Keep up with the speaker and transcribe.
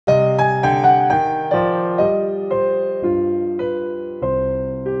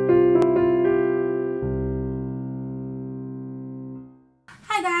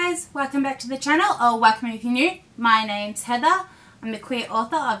welcome back to the channel, or welcome if you're new. My name's Heather. I'm the queer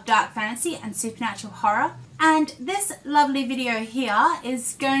author of dark fantasy and supernatural horror, and this lovely video here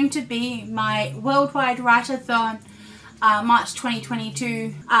is going to be my worldwide write-a-thon March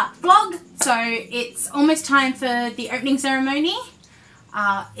 2022 vlog. So it's almost time for the opening ceremony.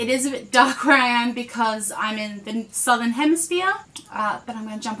 It is a bit dark where I am because I'm in the southern hemisphere, but I'm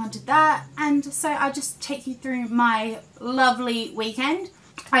going to jump onto that, and so I'll just take you through my lovely weekend.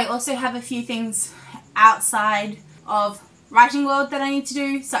 I also have a few things outside of writing world that I need to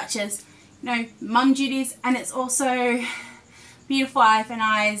do, such as, you know, mum duties, and it's also beautiful wife and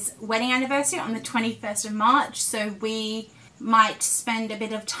I's wedding anniversary on the 21st of March, so we might spend a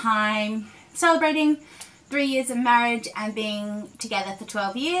bit of time celebrating 3 years of marriage and being together for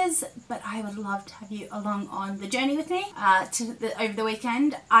 12 years, but I would love to have you along on the journey with me over the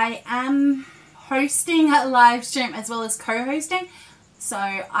weekend. I am hosting a live stream as well as co-hosting, so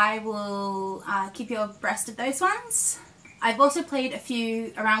I will keep you abreast of those ones. I've also played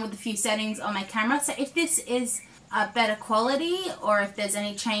around with a few settings on my camera, so if this is a better quality or if there's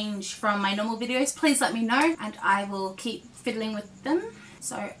any change from my normal videos, please let me know and I will keep fiddling with them.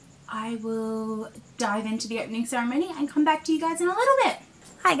 So I will dive into the opening ceremony and come back to you guys in a little bit.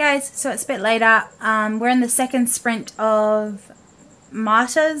 Hi guys, so it's a bit later. We're in the second sprint of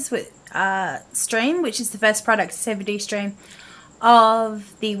Marta's stream, which is the first productivity stream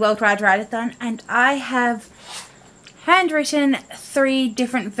of the Worldwide Write-a-thon, and I have handwritten 3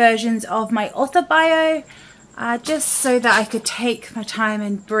 different versions of my author bio, just so that I could take my time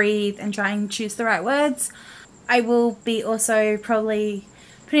and breathe and try and choose the right words. I will be also probably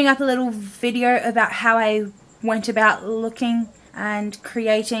putting up a little video about how I went about looking and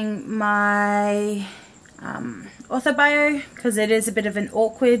creating my author bio, because it is a bit of an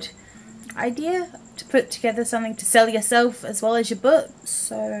awkward idea to put together something to sell yourself as well as your book.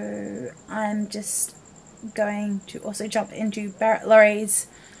 So I'm just going to also jump into Barrett Laurie's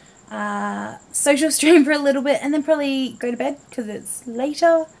social stream for a little bit and then probably go to bed because it's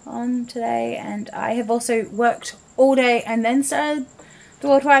later on today, and I have also worked all day and then started the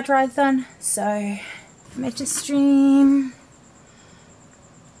Worldwide Write-a-thon. So Meta stream,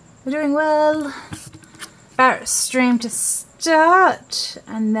 we're doing well. Barrett stream to start,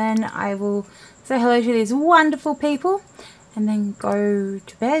 and then I will say hello to these wonderful people and then go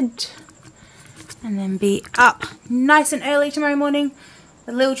to bed and then be up nice and early tomorrow morning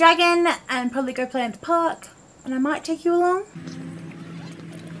with Little Dragon and probably go play in the park, and I might take you along.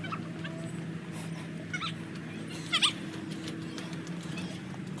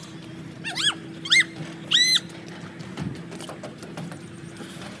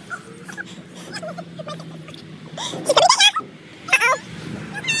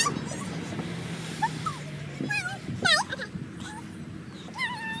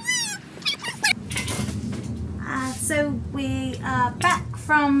 So we are back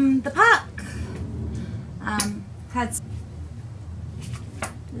from the park. Had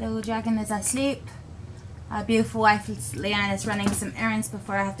Little Dragon as I sleep. Our beautiful wife Leanne is running some errands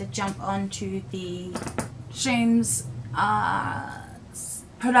before I have to jump on to the streams,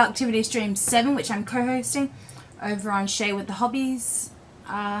 productivity stream 7, which I'm co-hosting over on shaywiththahobbies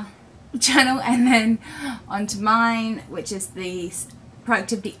channel, and then onto mine, which is the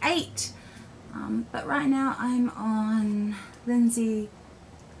productivity 8. But right now I'm on Lindsay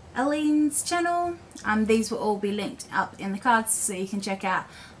Ellen's channel. These will all be linked up in the cards so you can check out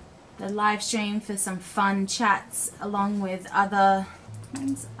the live stream for some fun chats along with other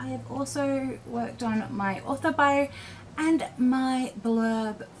things. I have also worked on my author bio and my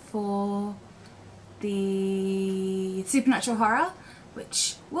blurb for the supernatural horror,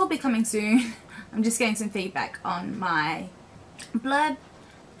 which will be coming soon. I'm just getting some feedback on my blurb,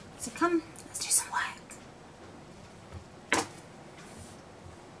 so come, let's do some work.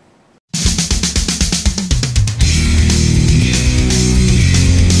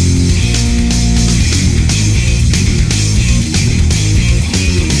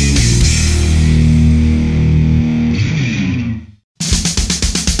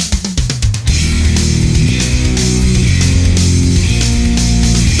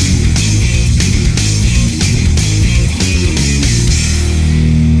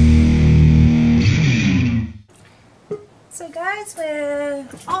 We're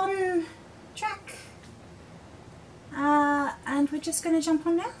on track, and we're just going to jump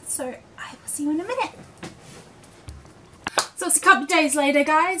on now, so I will see you in a minute. So it's a couple of days later,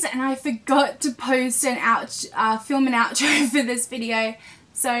 guys, and I forgot to post an film an outro for this video,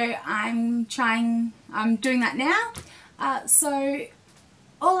 so I'm doing that now. So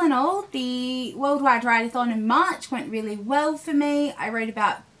all in all, the Worldwide Write-a-thon in March went really well for me. I wrote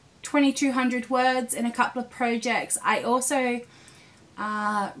about 2,200 words in a couple of projects. I also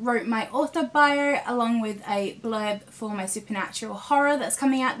wrote my author bio along with a blurb for my supernatural horror that's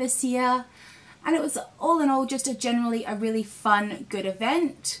coming out this year. And it was all in all just generally a really fun, good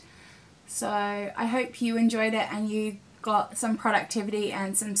event. So I hope you enjoyed it and you got some productivity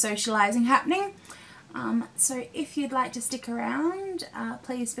and some socializing happening. So if you'd like to stick around,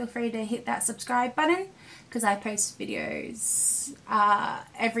 please feel free to hit that subscribe button, because I post videos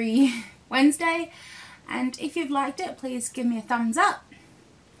every Wednesday. And if you've liked it, please give me a thumbs up.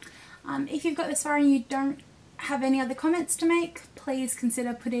 If you've got this far and you don't have any other comments to make, please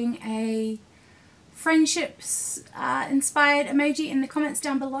consider putting a friendships inspired emoji in the comments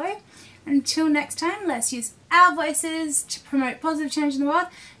down below. Until next time, let's use our voices to promote positive change in the world.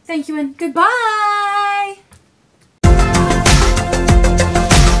 Thank you and goodbye!